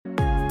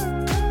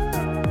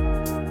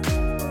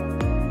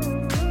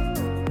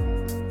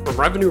From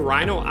Revenue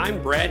Rhino,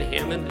 I'm Brad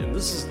Hammond, and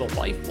this is the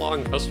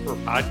Lifelong Customer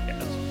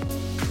Podcast.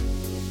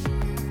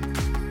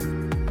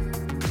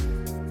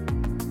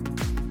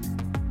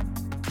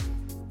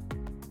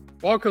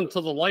 Welcome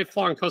to the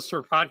Lifelong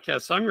Customer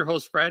Podcast. I'm your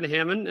host, Brad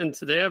Hammond, and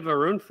today I have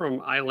Arun from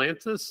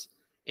Ilantus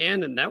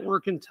and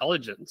Network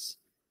Intelligence.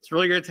 It's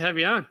really great to have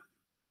you on.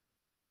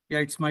 Yeah,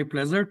 it's my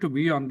pleasure to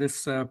be on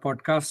this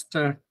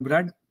podcast,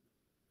 Brad.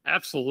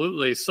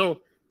 Absolutely. So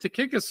to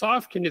kick us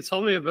off, can you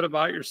tell me a bit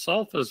about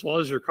yourself as well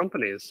as your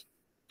companies?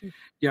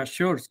 Yeah,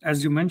 sure.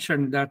 As you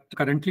mentioned that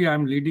currently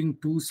I'm leading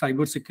two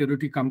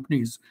cybersecurity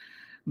companies.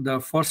 The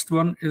first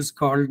one is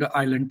called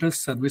Ilantus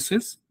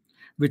Services,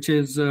 which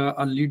is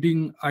a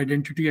leading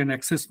identity and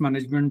access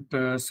management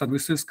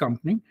services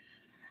company.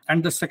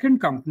 And the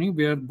second company,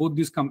 where both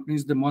these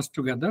companies, they merged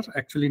together,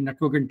 actually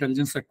Network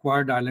Intelligence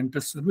acquired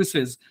Ilantus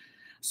Services.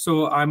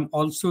 So I'm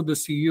also the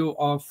CEO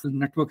of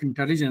Network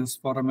Intelligence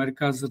for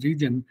America's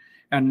region,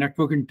 and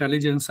Network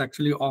Intelligence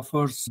actually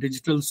offers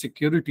digital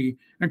security.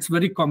 It's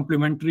very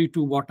complementary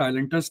to what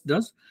Ilantus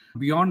does.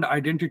 Beyond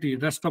identity,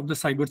 rest of the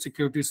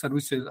cybersecurity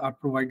services are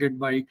provided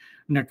by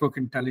Network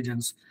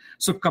Intelligence.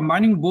 So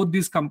combining both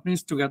these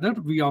companies together,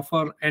 we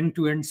offer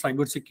end-to-end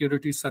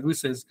cybersecurity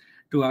services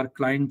to our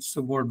clients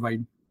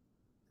worldwide.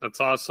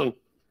 That's awesome.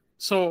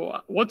 So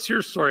what's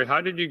your story?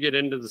 How did you get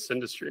into this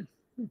industry?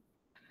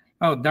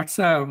 Oh, that's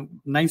a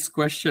nice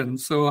question.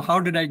 So how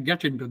did I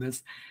get into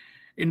this?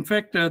 In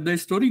fact, the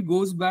story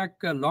goes back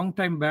a long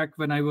time back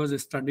when I was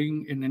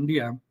studying in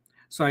India.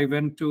 So I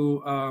went to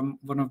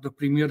one of the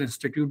premier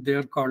institute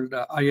there called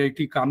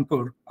IIT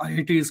Kanpur.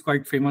 IIT is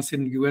quite famous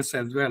in US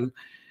as well.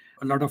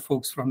 A lot of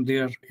folks from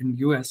there in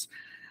US.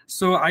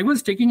 So I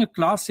was taking a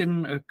class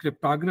in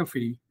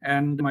cryptography,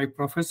 and my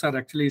professor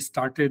actually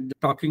started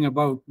talking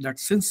about that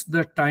since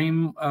the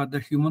time the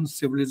human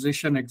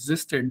civilization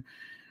existed,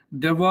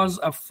 there was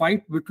a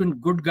fight between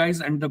good guys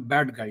and the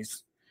bad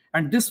guys.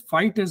 And this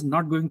fight is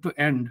not going to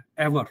end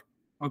ever.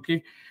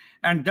 Okay.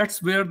 And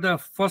that's where the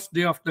first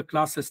day of the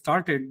class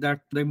started,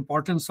 that the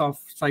importance of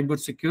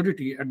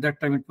cybersecurity. At that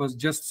time, it was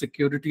just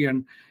security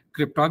and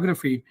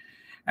cryptography.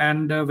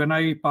 And when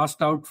I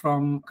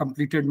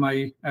completed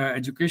my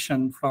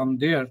education from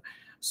there,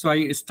 so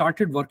I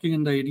started working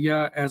in the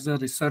area as a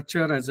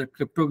researcher, as a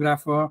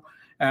cryptographer,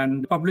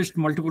 and published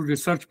multiple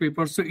research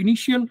papers. So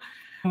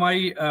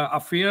my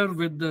affair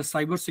with the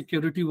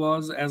cybersecurity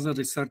was as a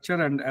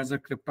researcher and as a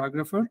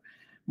cryptographer.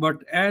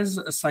 But as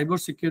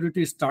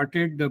cybersecurity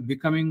started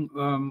becoming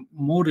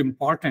more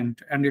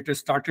important, and it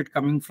started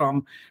coming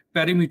from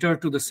perimeter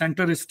to the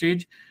center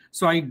stage,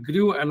 so I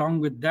grew along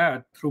with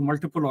that through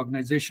multiple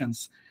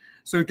organizations.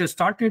 So it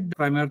started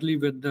primarily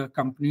with the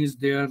companies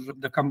there,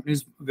 the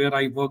companies where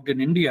I worked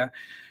in India.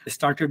 I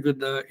started with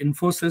the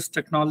Infosys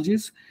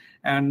Technologies,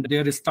 and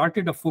there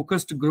started a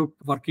focused group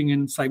working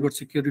in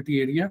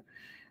cybersecurity area.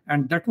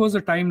 And that was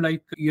a time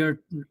like year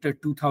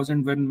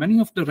 2000 when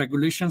many of the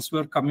regulations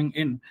were coming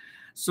in.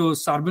 So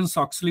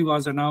Sarbanes-Oxley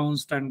was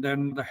announced, and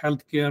then the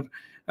healthcare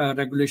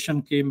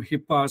regulation came,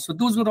 HIPAA. So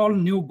those were all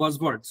new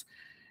buzzwords.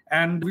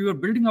 And we were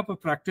building up a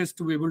practice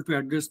to be able to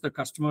address the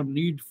customer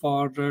need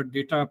for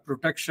data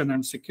protection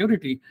and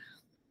security.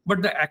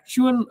 But the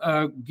actual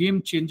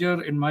game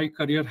changer in my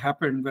career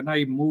happened when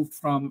I moved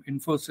from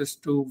Infosys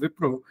to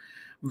Wipro,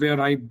 where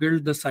I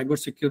built the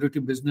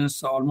cybersecurity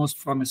business almost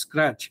from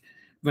scratch.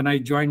 When I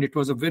joined, it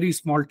was a very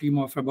small team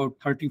of about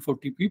 30,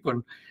 40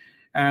 people.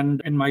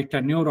 And in my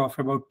tenure of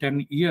about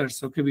 10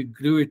 years, we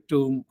grew it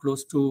to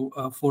close to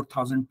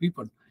 4,000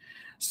 people.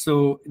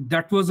 So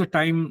that was a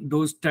time,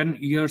 those 10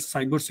 years,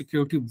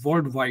 cybersecurity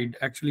worldwide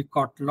actually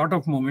caught a lot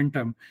of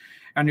momentum,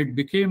 and it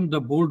became the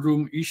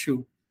boardroom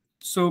issue.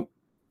 So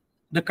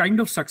the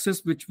kind of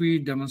success which we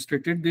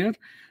demonstrated there,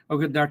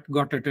 that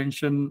got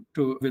attention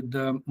with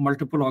the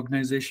multiple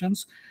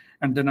organizations.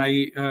 And then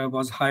I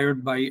was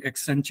hired by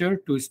Accenture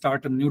to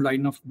start a new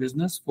line of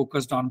business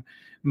focused on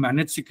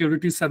managed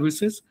security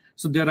services.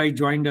 So there I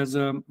joined as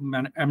a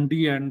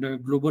MD and a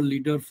global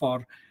leader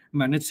for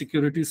managed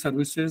security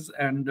services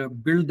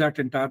and build that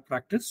entire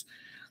practice.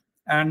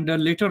 And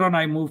later on,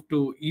 I moved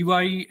to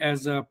EY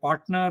as a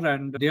partner,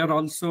 and they are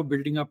also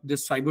building up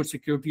this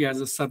cybersecurity as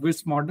a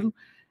service model.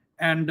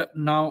 And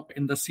now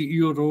in the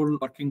CEO role,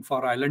 working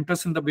for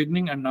Ilantus in the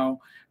beginning, and now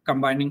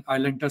combining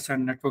Ilantus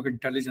and Network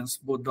Intelligence,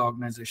 both the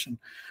organization.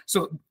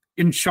 So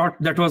in short,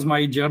 that was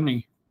my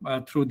journey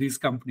through these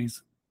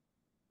companies.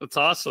 That's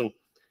awesome.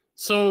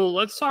 So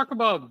let's talk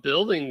about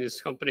building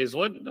these companies.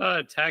 What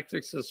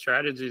tactics and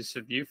strategies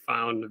have you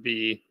found to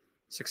be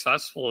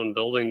successful in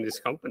building these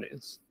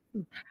companies?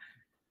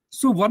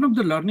 So one of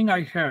the learning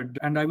I had,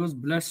 and I was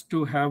blessed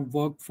to have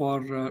worked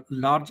for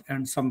large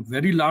and some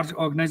very large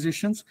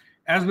organizations,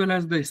 as well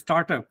as the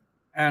startup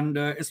and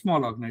a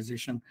small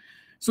organization.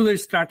 So the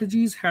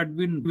strategies had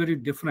been very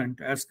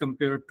different as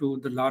compared to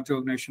the large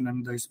organization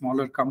and the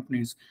smaller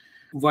companies.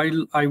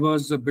 While I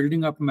was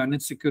building up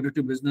managed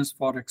security business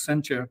for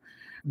Accenture,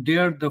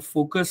 there the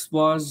focus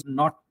was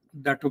not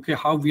that,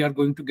 how we are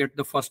going to get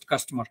the first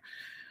customer.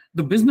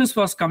 the business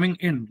was coming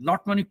in,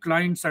 lot many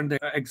clients and the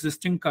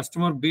existing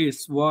customer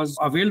base was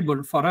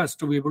available for us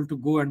to be able to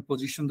go and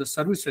position the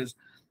services.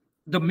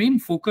 The main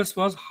focus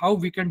was how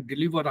we can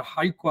deliver a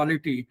high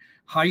quality,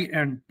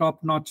 high-end,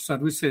 top-notch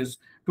services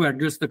to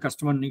address the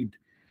customer need.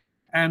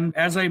 And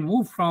as I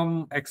moved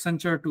from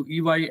Accenture to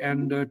EY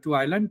and to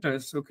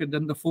Ilantus, okay,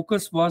 then the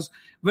focus was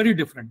very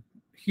different.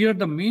 Here,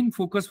 the main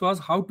focus was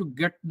how to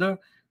get the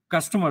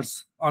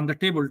customers on the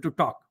table to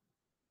talk.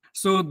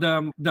 So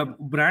the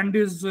brand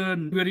is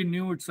very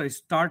new. It's a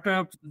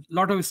startup, a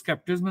lot of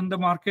skepticism in the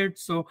market.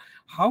 So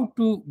how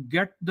to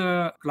get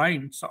the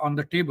clients on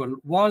the table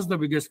was the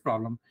biggest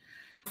problem.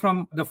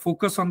 From the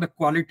focus on the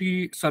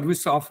quality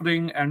service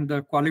offering and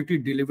the quality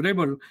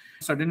deliverable,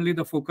 suddenly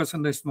the focus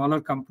on the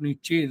smaller company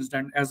changed.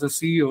 And as a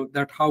CEO,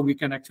 that how we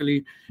can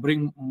actually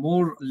bring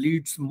more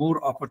leads,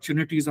 more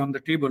opportunities on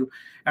the table,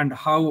 and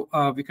how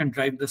we can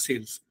drive the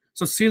sales.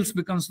 So sales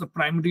becomes the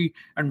primary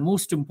and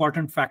most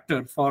important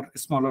factor for a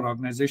smaller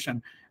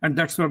organization. And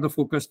that's where the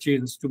focus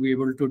changed to be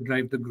able to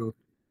drive the growth.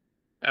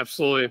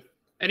 Absolutely.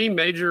 Any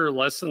major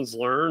lessons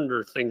learned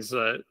or things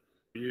that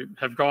you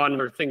have gone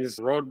or things,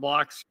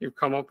 roadblocks you've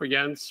come up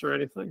against or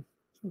anything?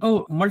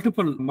 Oh,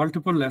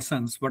 multiple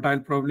lessons, but I'll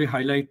probably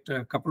highlight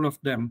a couple of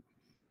them.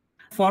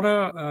 For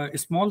a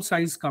small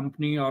size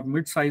company or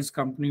mid-size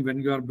company, when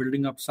you are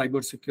building up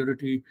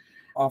cybersecurity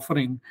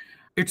offering,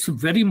 it's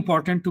very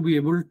important to be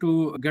able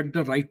to get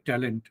the right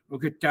talent.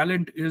 Okay,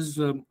 talent is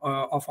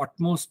of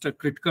utmost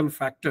critical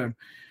factor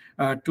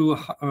to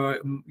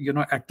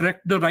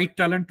attract the right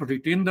talent, to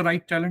retain the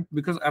right talent,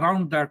 because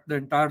around that the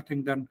entire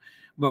thing then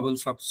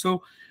bubbles up.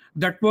 So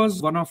that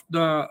was one of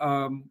the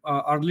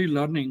early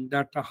learning,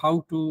 that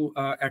how to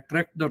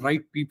attract the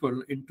right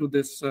people into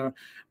this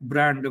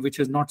brand which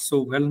is not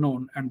so well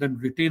known, and then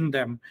retain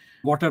them.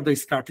 What are the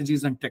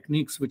strategies and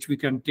techniques which we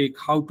can take,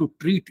 how to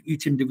treat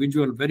each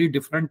individual very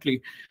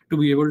differently to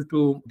be able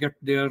to get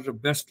their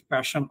best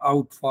passion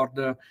out for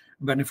the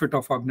benefit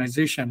of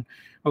organization.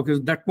 Okay,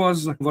 that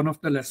was one of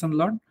the lesson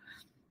learned.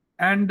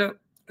 And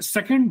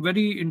second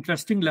very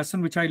interesting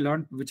lesson which I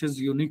learned, which is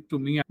unique to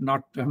me,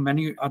 not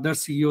many other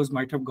CEOs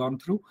might have gone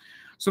through.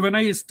 So when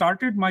I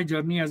started my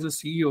journey as a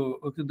CEO,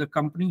 okay, the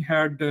company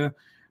had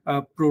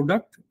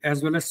product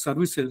as well as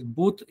services,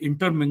 both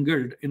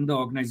intermingled in the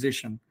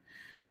organization.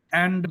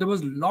 And there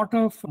was a lot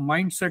of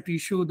mindset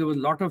issue. There was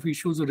a lot of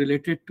issues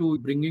related to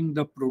bringing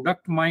the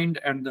product mind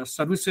and the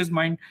services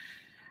mind.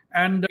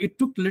 And it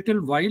took a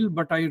little while,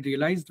 but I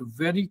realized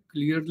very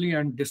clearly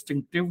and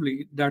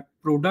distinctively that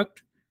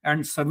product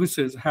and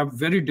services have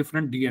very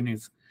different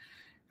DNAs.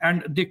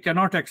 And they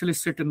cannot actually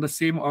sit in the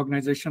same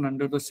organization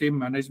under the same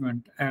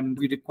management, and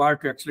we require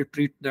to actually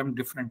treat them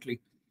differently.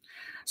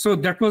 So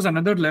that was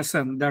another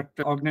lesson, that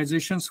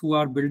organizations who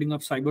are building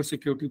up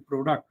cybersecurity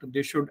product,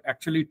 they should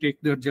actually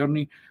take their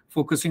journey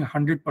focusing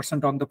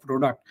 100% on the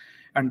product.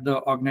 And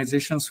the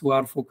organizations who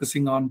are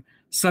focusing on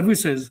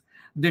services,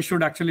 they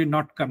should actually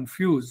not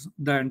confuse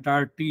the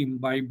entire team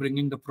by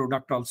bringing the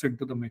product also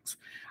into the mix.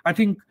 I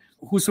think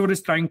whosoever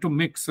is trying to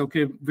mix,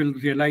 okay, will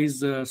realize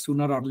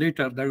sooner or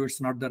later that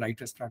it's not the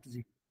right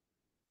strategy.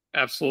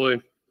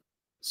 Absolutely.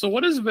 So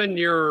what has been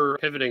your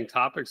pivoting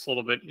topics a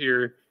little bit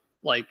here,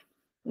 like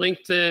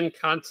LinkedIn,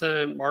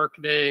 content,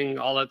 marketing,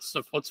 all that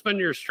stuff? What's been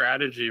your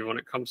strategy when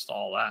it comes to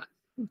all that?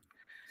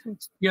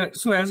 Yeah,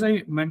 so as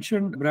I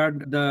mentioned,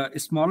 Brad, the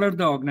smaller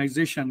the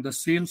organization, the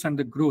sales and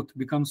the growth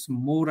becomes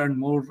more and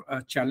more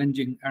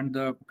challenging, and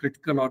the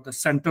critical or the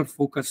center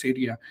focus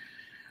area.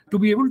 To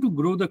be able to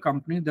grow the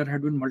company, there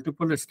had been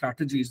multiple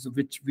strategies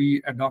which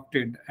we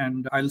adopted.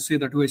 And I'll say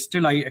that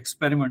I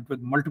experiment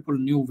with multiple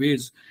new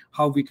ways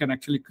how we can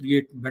actually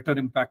create better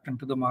impact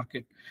into the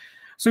market.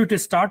 So it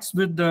starts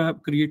with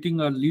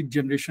creating a lead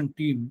generation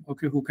team,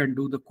 okay, who can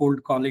do the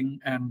cold calling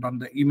and run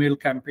the email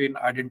campaign,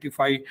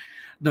 identify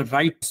the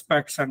right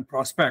prospects and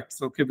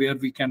prospects, okay, where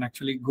we can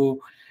actually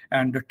go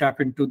and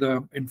tap into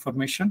the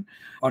information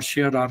or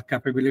share our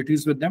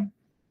capabilities with them.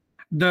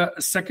 The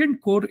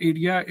second core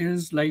area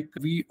is like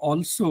we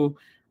also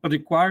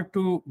require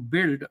to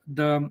build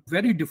the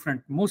very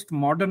different, most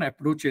modern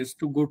approaches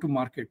to go to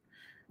market.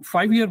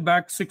 5 years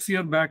back, 6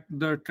 years back,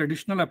 the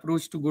traditional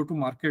approach to go to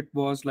market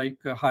was like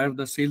hire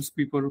the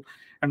salespeople,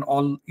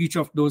 and each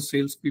of those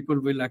salespeople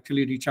will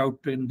actually reach out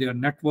in their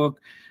network,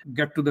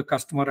 get to the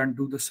customer and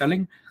do the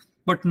selling.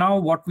 But now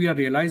what we are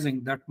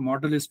realizing, that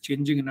model is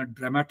changing in a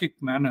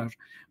dramatic manner,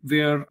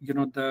 where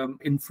the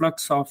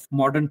influx of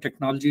modern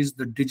technologies,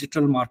 the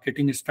digital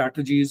marketing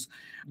strategies,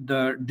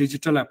 the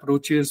digital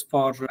approaches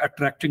for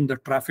attracting the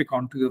traffic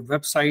onto your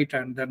website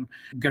and then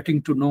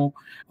getting to know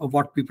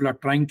what people are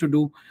trying to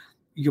do.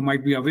 You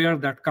might be aware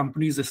that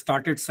companies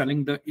started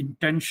selling the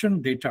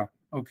intention data,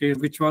 okay,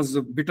 which was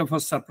a bit of a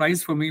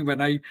surprise for me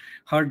when I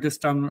heard this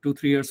term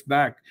 2-3 years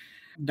back.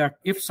 that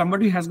if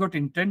somebody has got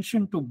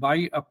intention to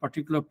buy a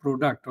particular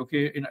product,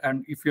 okay,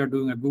 and if you're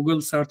doing a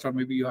Google search or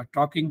maybe you are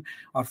talking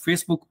or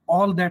Facebook,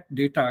 all that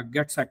data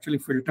gets actually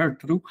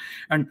filtered through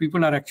and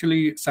people are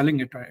actually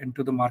selling it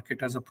into the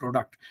market as a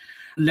product.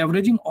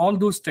 Leveraging all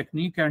those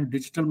technique and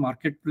digital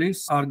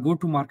marketplace, our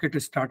go-to-market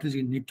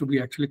strategy need to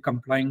be actually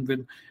complying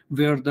with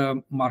where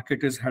the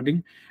market is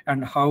heading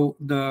and how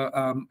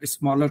the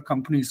smaller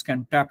companies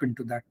can tap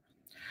into that.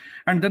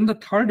 And then the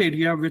third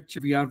area which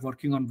we are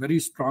working on very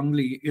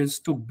strongly is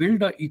to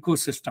build an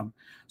ecosystem.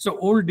 So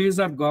old days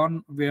are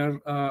gone where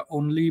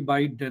only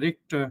by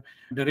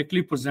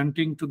directly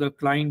presenting to the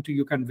client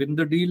you can win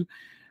the deal.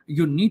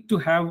 You need to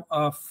have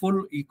a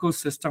full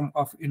ecosystem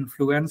of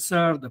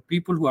influencer, the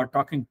people who are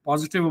talking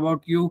positive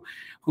about you,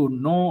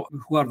 who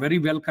are very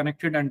well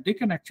connected, and they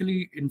can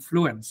actually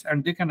influence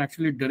and they can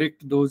actually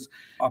direct those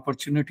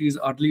opportunities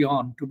early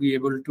on to be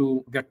able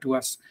to get to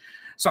us.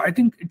 So I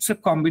think it's a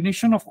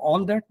combination of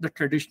all that, the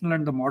traditional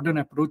and the modern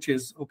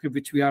approaches, okay,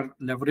 which we are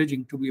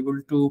leveraging to be able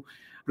to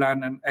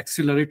plan an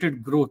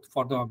accelerated growth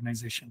for the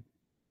organization.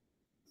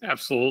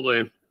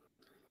 Absolutely.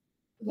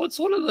 What's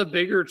one of the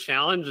bigger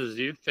challenges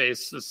you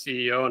face as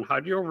CEO and how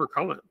do you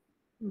overcome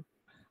it?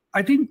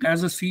 I think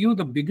as a CEO,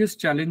 the biggest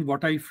challenge,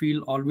 what I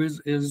feel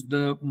always is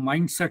the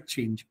mindset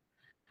change.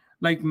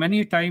 Like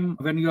many times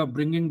when you are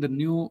bringing the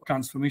new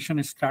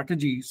transformation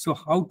strategy, so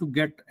how to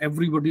get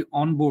everybody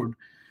on board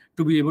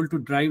to be able to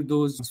drive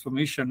those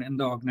transformation in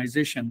the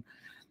organization.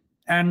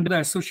 And the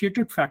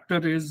associated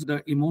factor is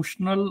the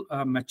emotional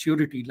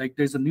maturity. Like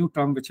there's a new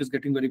term which is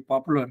getting very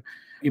popular,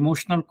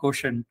 emotional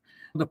quotient.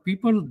 The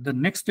people, the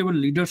next level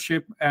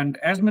leadership, and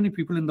as many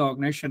people in the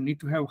organization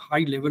need to have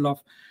high level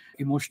of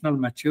emotional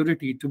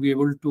maturity to be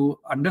able to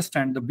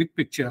understand the big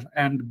picture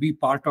and be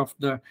part of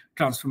the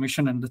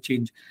transformation and the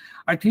change.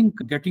 I think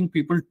getting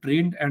people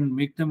trained and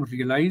make them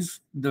realize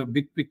the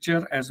big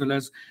picture as well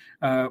as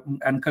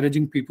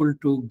encouraging people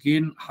to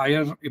gain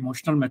higher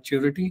emotional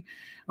maturity.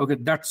 Okay,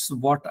 that's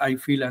what I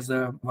feel as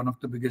one of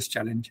the biggest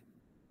challenge.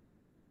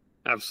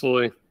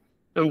 Absolutely.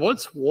 And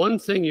what's one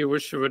thing you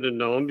wish you would have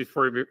known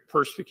before you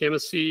first became a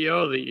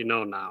CEO that you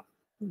know now?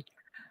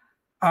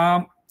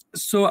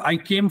 So I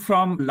came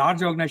from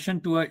large organization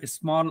to a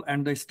small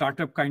and a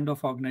startup kind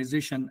of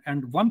organization.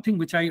 And one thing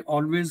which I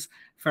always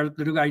felt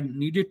that I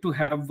needed to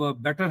have a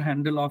better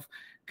handle of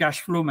cash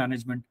flow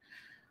management.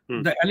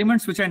 The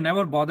elements which I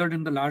never bothered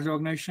in the large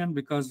organization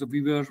because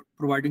we were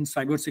providing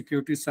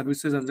cybersecurity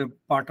services as a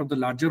part of the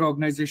larger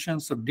organization.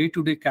 So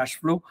day-to-day cash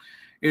flow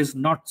is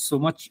not so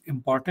much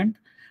important.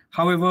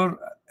 However,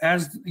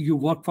 as you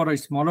work for a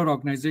smaller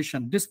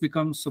organization, this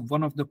becomes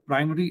one of the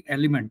primary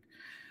elements.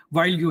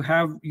 While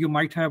you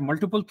might have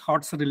multiple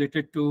thoughts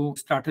related to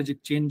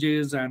strategic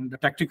changes and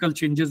tactical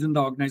changes in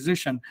the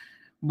organization,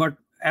 but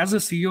as a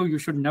CEO, you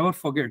should never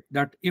forget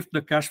that if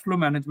the cash flow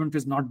management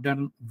is not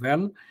done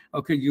well,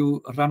 okay,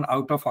 you run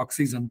out of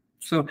oxygen.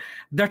 So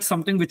that's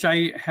something which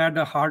I had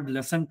a hard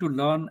lesson to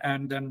learn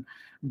and then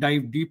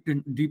dive deep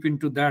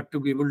into that to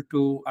be able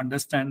to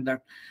understand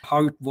that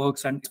how it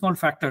works and small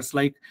factors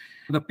like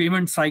the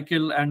payment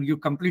cycle and you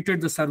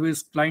completed the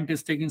service, client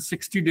is taking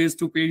 60 days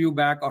to pay you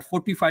back or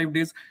 45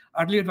 days.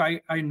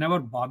 Earlier, I never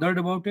bothered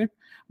about it.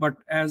 But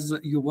as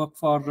you work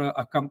for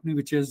a company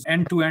which is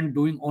end-to-end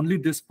doing only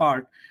this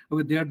part,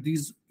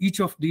 each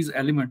of these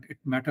elements, it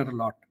matter a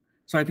lot.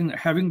 So I think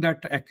having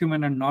that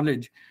acumen and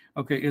knowledge,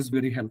 okay, is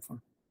very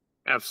helpful.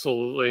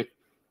 Absolutely.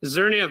 Is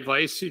there any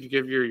advice you'd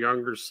give your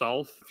younger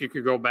self if you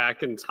could go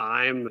back in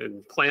time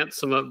and plant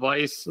some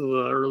advice in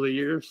the early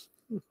years?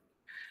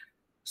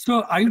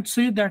 So I would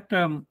say that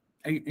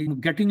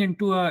getting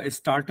into a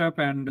startup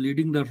and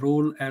leading the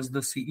role as the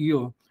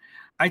CEO,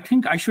 I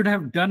think I should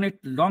have done it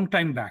long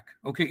time back.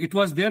 Okay, it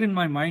was there in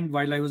my mind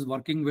while I was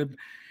working with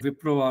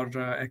Wipro or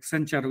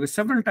Accenture.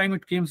 Several times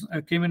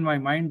it came in my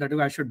mind that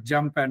I should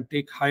jump and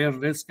take higher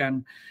risk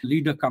and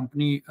lead a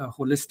company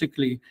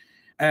holistically.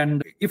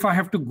 And if I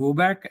have to go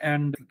back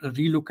and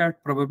relook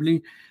at,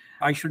 probably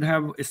I should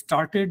have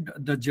started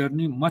the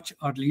journey much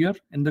earlier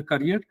in the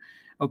career.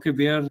 Okay,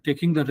 where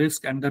taking the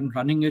risk and then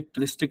running it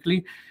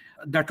holistically,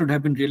 that would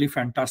have been really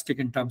fantastic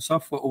in terms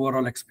of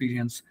overall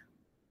experience.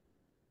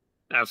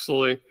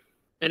 Absolutely.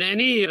 And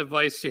any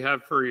advice you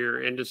have for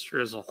your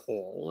industry as a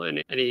whole?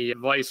 And any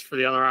advice for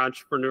the other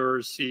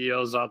entrepreneurs,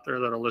 CEOs out there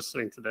that are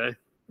listening today?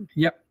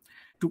 Yeah.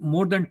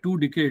 More than 2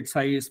 decades,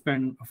 I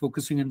spent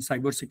focusing in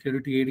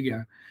cybersecurity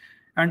area.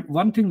 And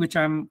one thing which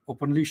I'm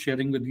openly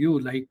sharing with you,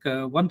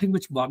 one thing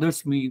which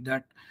bothers me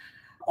that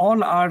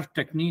all our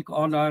technique,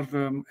 all our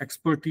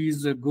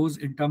expertise goes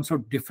in terms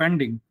of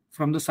defending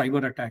from the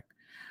cyber attack.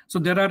 So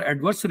there are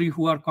adversaries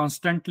who are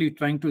constantly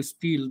trying to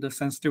steal the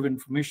sensitive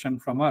information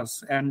from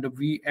us. And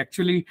we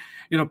actually,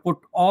 put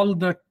all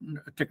the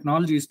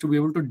technologies to be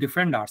able to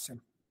defend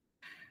ourselves.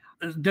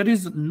 There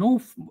is no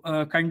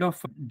kind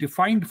of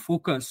defined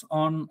focus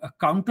on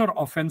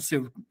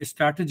counter-offensive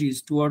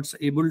strategies towards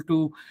able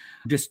to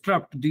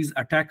disrupt these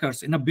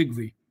attackers in a big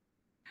way.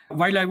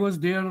 While I was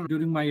there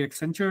during my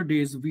Accenture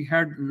days, we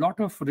had a lot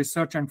of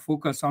research and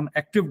focus on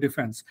active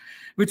defense,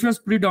 which was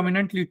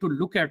predominantly to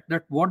look at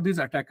that what these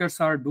attackers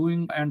are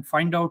doing and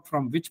find out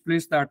from which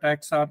place the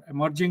attacks are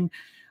emerging,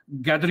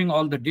 gathering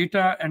all the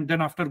data, and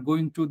then after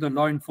going to the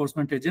law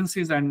enforcement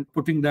agencies and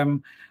putting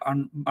them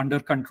under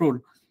control.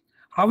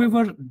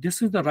 However,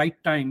 this is the right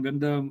time when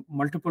the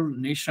multiple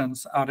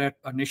nations are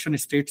nation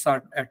states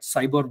are at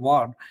cyber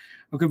war.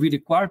 Okay, we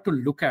require to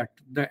look at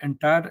the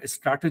entire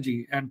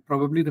strategy, and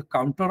probably the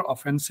counter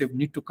offensive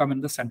need to come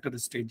in the center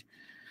stage.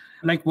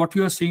 Like what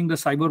you are seeing, the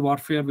cyber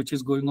warfare which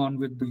is going on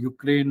with the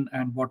Ukraine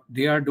and what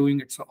they are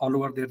doing, it's all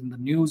over there in the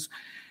news.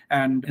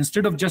 And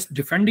instead of just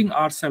defending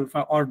ourselves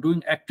or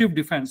doing active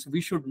defense, we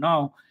should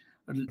now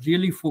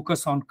really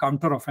focus on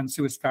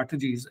counter-offensive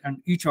strategies,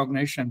 and each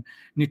organization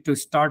need to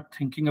start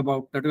thinking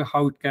about that,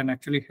 how it can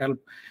actually help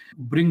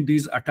bring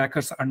these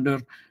attackers under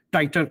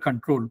tighter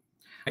control.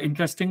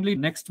 Interestingly,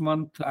 next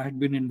month I had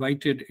been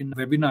invited in a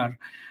webinar,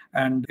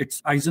 and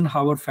it's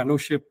Eisenhower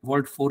Fellowship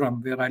World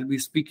Forum, where I'll be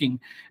speaking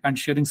and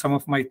sharing some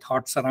of my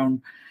thoughts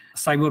around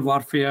cyber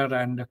warfare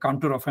and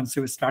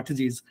counter-offensive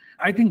strategies.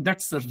 I think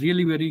that's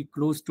really very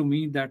close to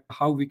me, that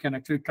how we can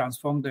actually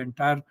transform the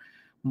entire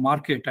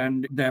market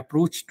and the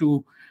approach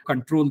to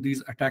control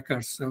these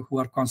attackers who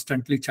are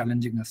constantly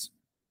challenging us.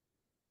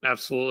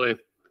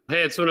 Absolutely.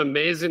 Hey, it's been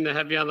amazing to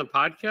have you on the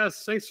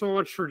podcast. Thanks so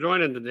much for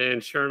joining today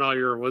and sharing all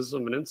your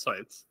wisdom and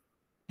insights.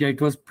 Yeah, it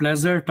was a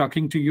pleasure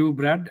talking to you,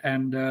 Brad,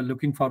 and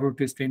looking forward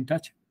to stay in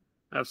touch.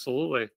 Absolutely.